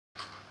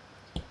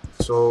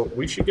So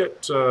we should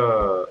get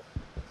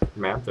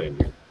Mantha in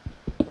here.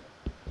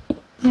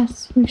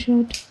 Yes, we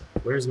should.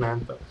 Where's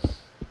Mantha?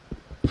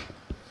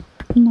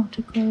 Not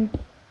a clue.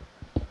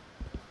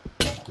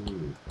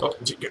 Oh,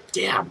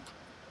 damn!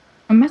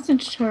 I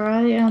messaged her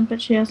earlier,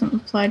 but she hasn't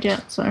replied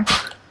yet, so...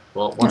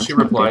 Well, once she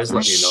replies,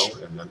 let me know,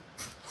 and then...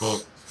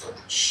 Oh,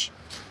 shh.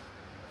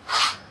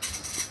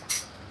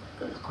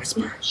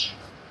 Whisper.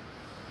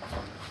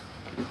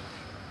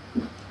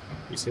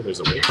 You say there's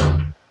a witch?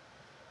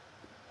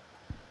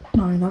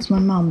 No, that's my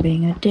mum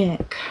being a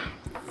dick.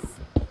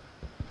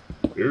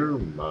 Oh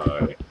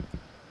my.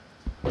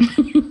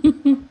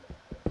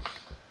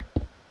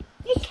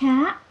 Hey,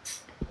 cat.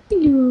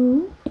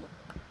 Hello.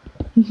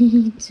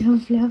 It's so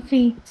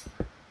fluffy.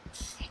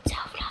 It's so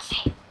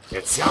fluffy.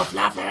 It's so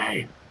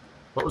fluffy!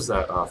 What was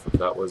that off of?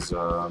 That was,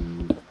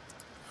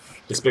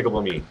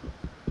 Despicable Me.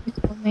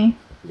 Despicable Me?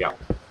 Yeah.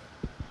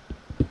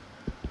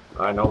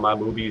 I know my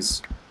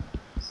movies.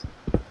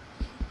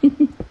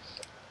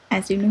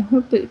 As you know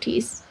her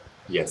booties.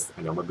 Yes,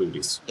 I know my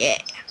booties. Yeah.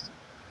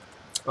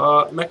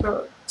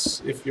 Mecca,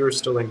 if you're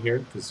still in here,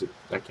 because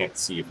I can't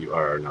see if you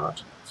are or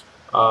not.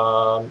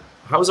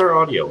 How's our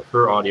audio?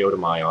 Her audio to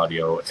my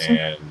audio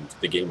and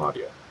the game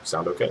audio.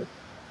 Sound okay?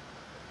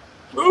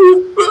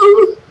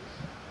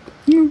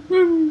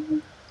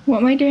 What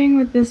am I doing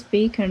with this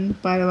beacon,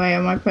 by the way?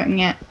 Am I putting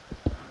it,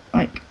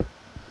 like...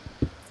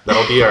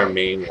 That'll be our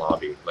main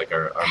lobby, like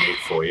our main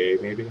foyer,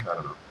 maybe? I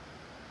don't know.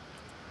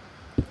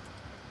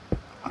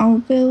 I'll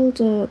build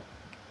a...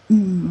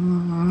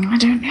 I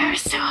don't know,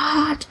 it's so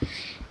hard.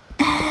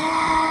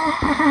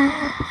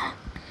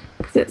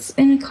 Because it's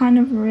in a kind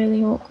of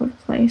really awkward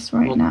place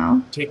right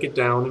now. Take it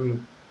down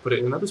and put it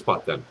in another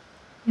spot then.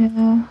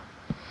 Yeah.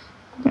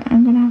 But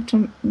I'm going to have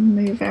to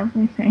move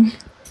everything.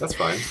 That's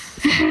fine.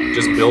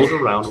 Just build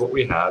around what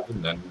we have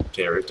and then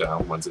tear it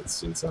down once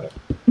it's inside.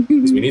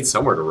 Because we need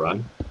somewhere to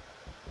run.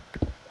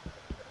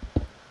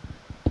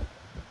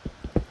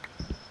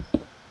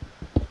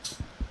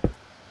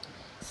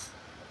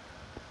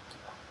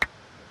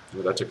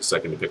 Well, that took a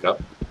second to pick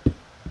up.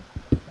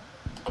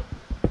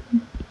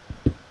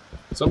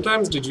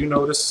 Sometimes, did you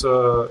notice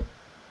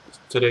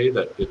today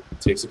that it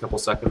takes a couple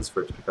seconds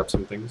for it to pick up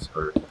some things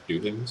or do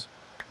things?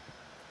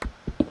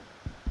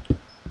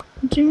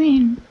 What do you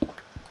mean?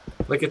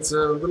 Like it's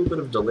a little bit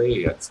of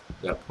delay at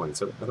that point.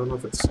 So I don't know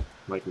if it's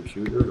my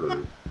computer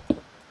or...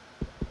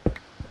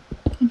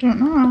 I don't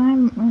know. I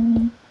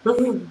haven't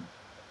really...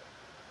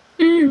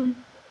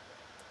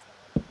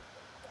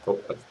 Oh,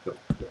 no.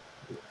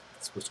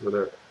 It's supposed to go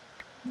there.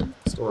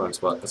 Still wrong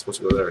spot. That's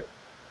supposed to go there.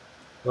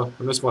 Oh,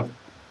 I missed one.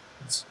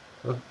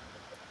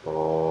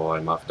 Oh, I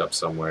muffed up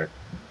somewhere.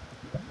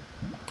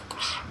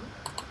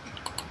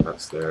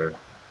 That's there.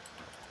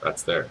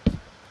 That's there.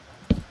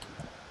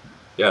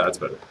 Yeah, that's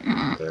better.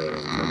 There.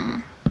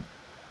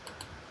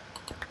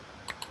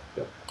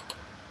 Yeah.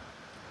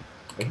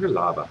 I hear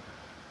lava.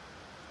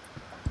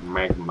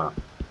 Magma.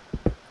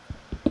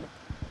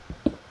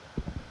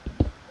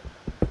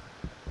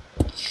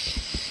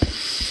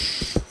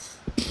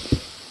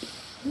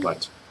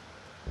 What?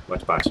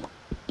 What? What?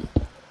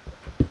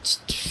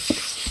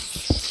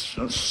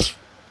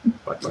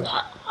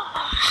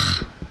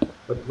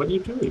 What are you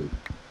doing?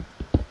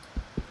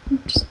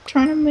 I'm just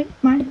trying to make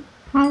my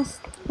house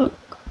look...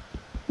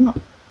 not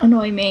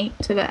annoy me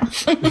to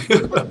death.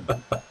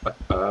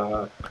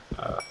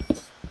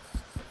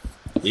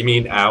 You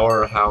mean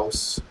our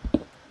house?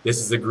 This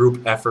is a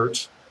group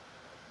effort?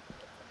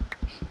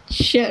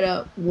 Shut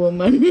up,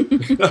 woman.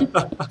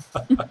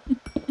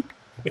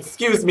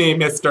 Excuse me,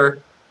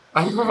 mister.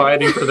 I'm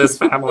providing for this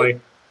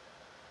family.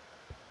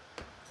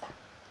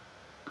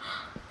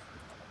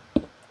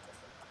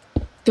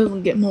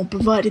 Doesn't get more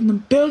provided than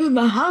building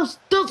the house,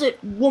 does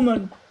it,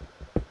 woman?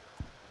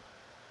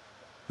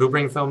 Who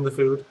brings home the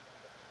food?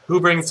 Who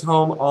brings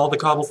home all the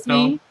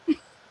cobblestone? Me?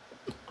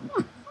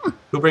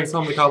 Who brings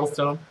home the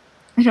cobblestone?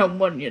 I don't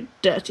want your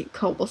dirty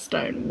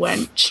cobblestone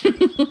wench.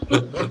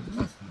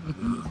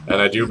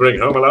 And I do bring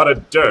home a lot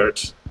of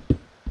dirt.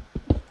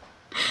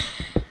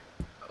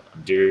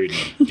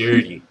 Dirty,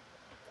 dirty.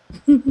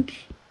 Dirty.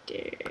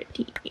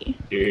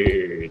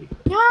 Dirty.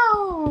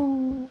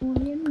 No, you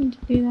didn't need to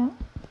do that.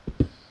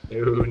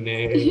 Oh, no.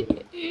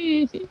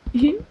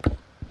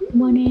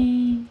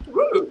 Money.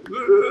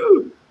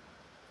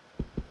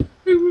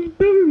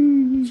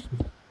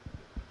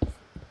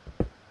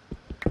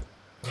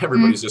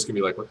 Everybody's just gonna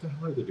be like, what the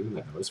hell are they doing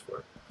that noise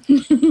for?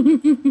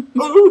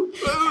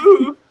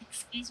 Oh,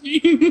 Excuse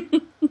me.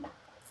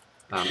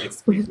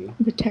 Excuse me.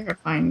 We're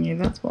terrifying you,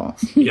 that's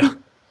what. Yeah.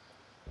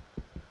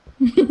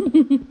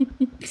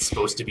 It's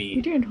supposed to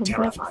be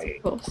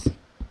terrifying. Purpose, of course.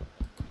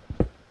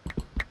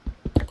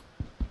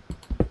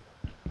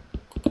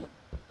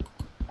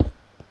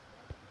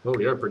 Oh,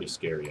 you're pretty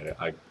scary.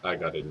 I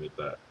gotta admit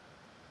that.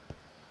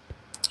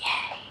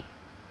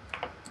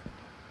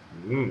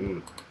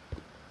 Yay.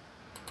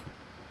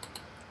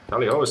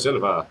 Tally ho,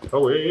 Silva.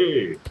 Oh,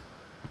 hey.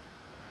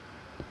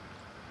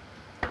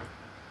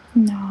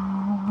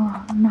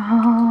 No,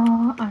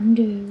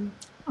 undo.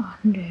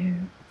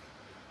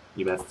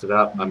 You messed it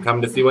up. I'm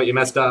coming to see what you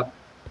messed up.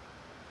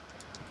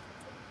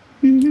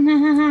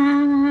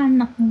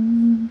 Nothing.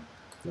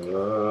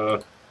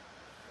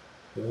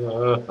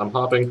 I'm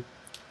hopping.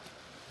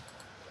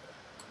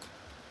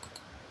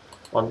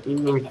 I'm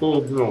eating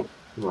cold milk.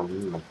 I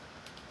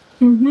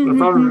found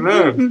an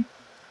egg.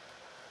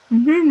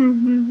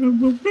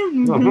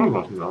 Nom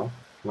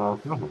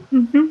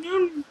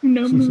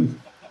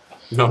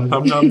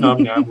nom nom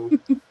nom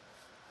nom.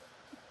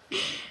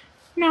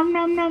 Nom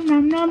nom nom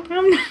nom nom nom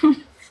nom.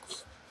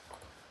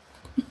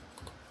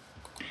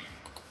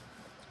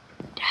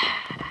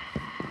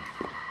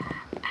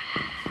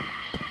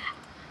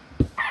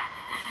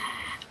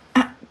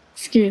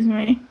 Excuse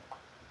me.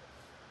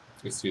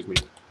 Excuse me.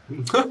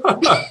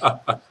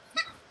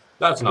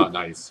 That's not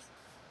nice.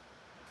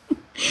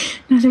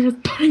 Now they're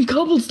just putting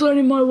cobblestone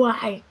in my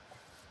way.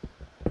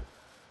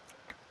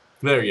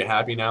 There, you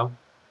happy now?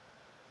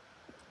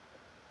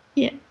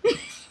 Yeah.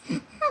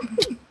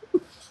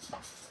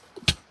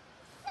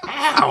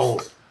 Ow!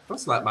 Don't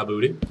slap my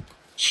booty.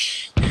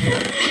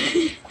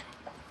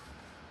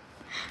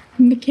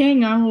 I'm the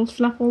king. I will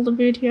slap all the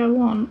booty I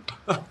want.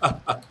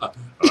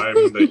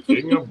 I'm the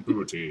king of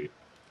booty.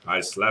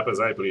 I slap as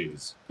I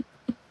please.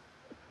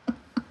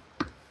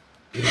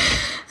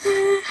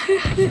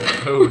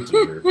 Oh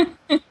dear.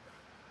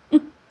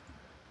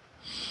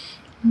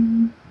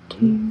 1,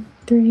 2,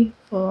 3,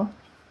 4.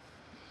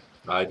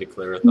 I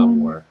declare a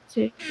thumb war.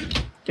 2,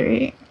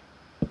 3,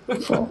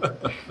 4.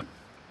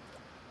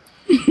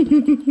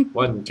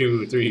 1,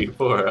 2, 3,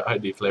 4. I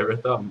declare a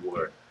thumb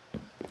war.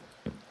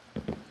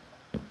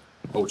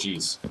 Oh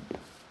jeez.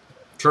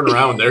 Turn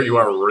around, there you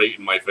are right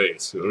in my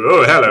face.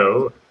 Oh,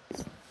 hello.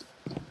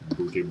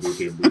 Booty,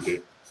 booty,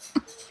 booty.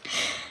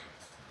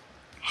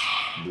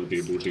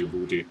 Booty, booty,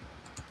 booty.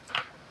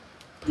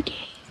 Booty.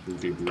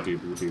 Booty, booty,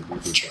 booty, booty.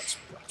 Butts.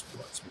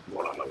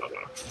 Blah, blah, blah,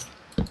 blah.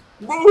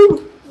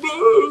 Boo!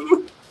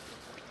 Boo!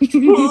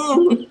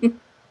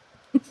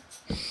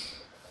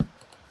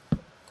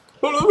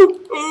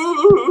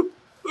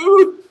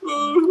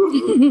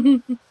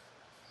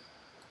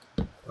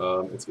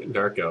 It's getting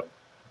dark out.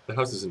 The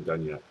house isn't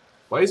done yet.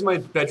 Why is my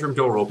bedroom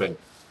door open?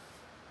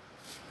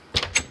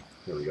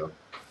 There we go.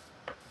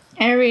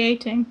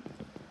 Aerating.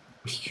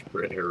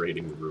 We're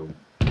aerating the room.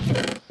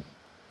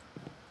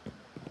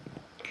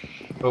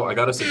 Oh, I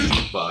got us a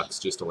jukebox,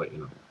 just to let you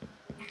know.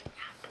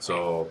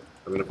 So,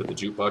 I'm gonna put the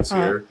jukebox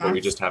here, but we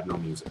just have no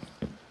music.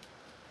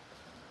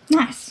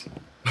 Nice.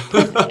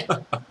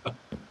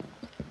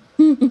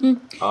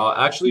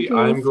 Actually,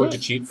 I'm going to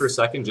cheat for a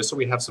second, just so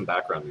we have some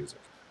background music.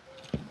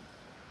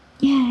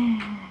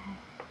 Yeah.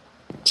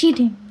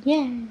 Cheating.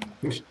 Yeah.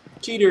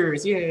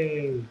 Cheaters,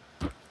 yay!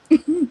 I'll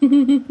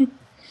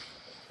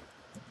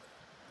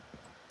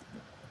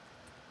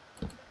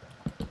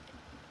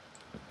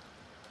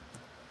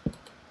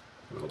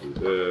do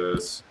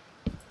this.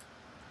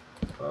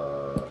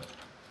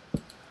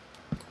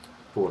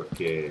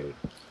 Porque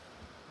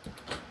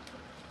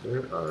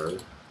there are.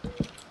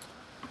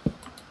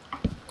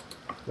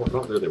 Oh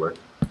no, there they were.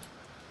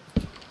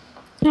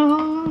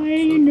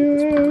 I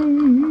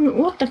know.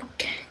 What the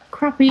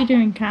crap are you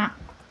doing, cat?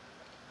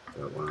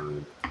 That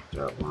one,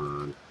 that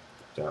one,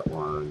 that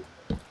one,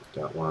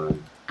 that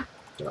one,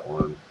 that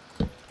one,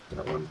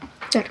 that one.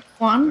 That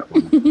one.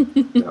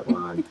 That one, that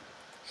one,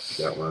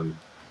 that one,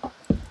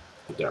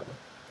 that one.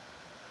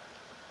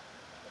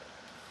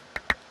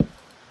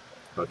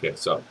 Okay,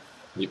 so,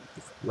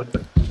 what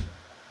the?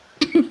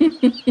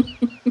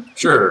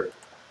 Sure.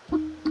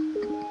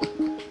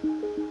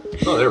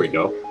 Oh, there we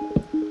go.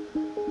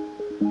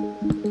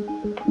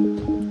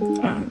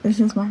 This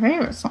is my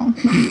favorite song.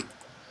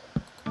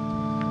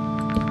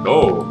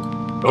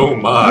 Oh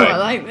my. Oh, I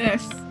like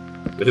this.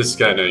 This is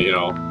kind of, you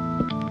know.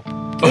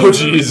 Oh,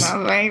 jeez. This is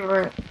my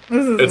favorite.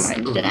 This is It's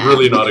my jam.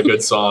 really not a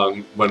good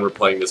song when we're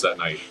playing this at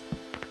night.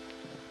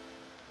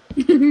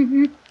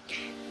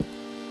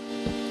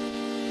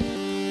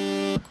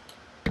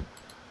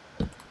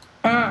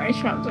 I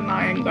trapped an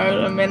iron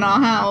golem in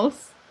our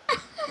house.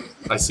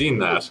 I seen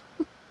that.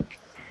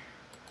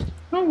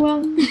 Oh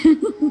well. He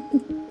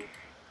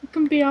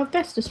can be our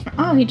bestest friend.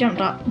 Oh, he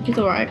jumped up. He's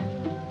alright.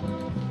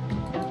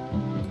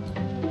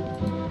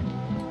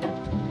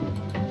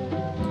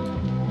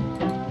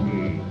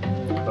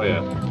 Oh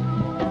yeah.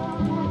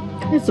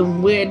 There's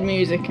some weird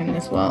music in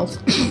this world.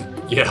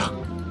 Yeah.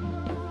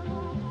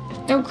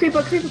 Oh,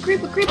 creeper, creeper,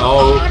 creeper, creeper!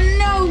 Oh. Oh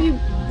no, you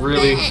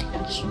Really?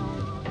 bitch!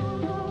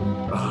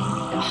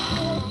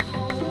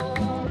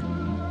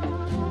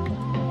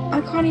 I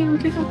can't even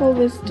pick up all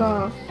this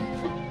stuff.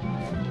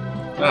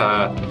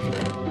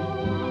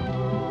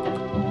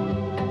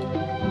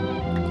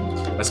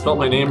 I spelled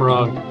my name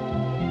wrong.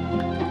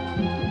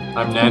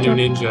 I'm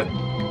NamuNinja.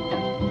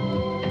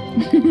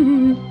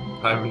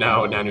 I'm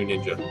now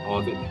NamuNinja.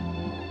 Oh, I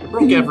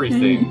broke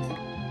everything.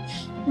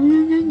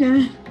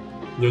 NamuNinja.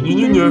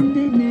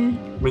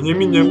 My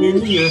name is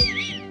NamuNinja.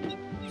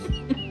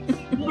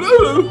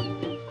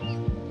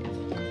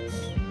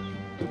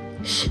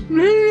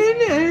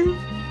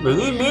 My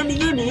name is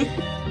NamuNinja.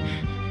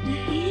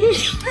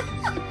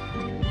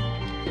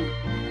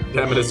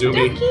 Damn it,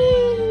 Azuumi.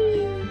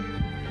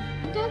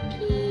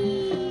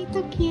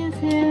 Ducky is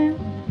here.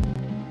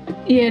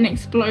 Yeah, an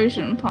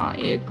explosion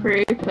party. A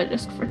creeper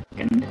just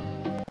freaking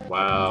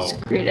Wow.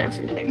 screwed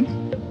everything.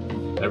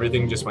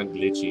 Everything just went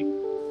glitchy.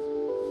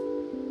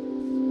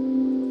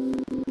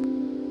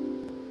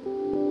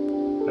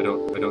 I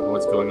don't know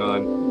what's going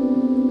on.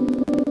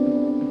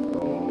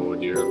 Oh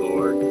dear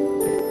Lord.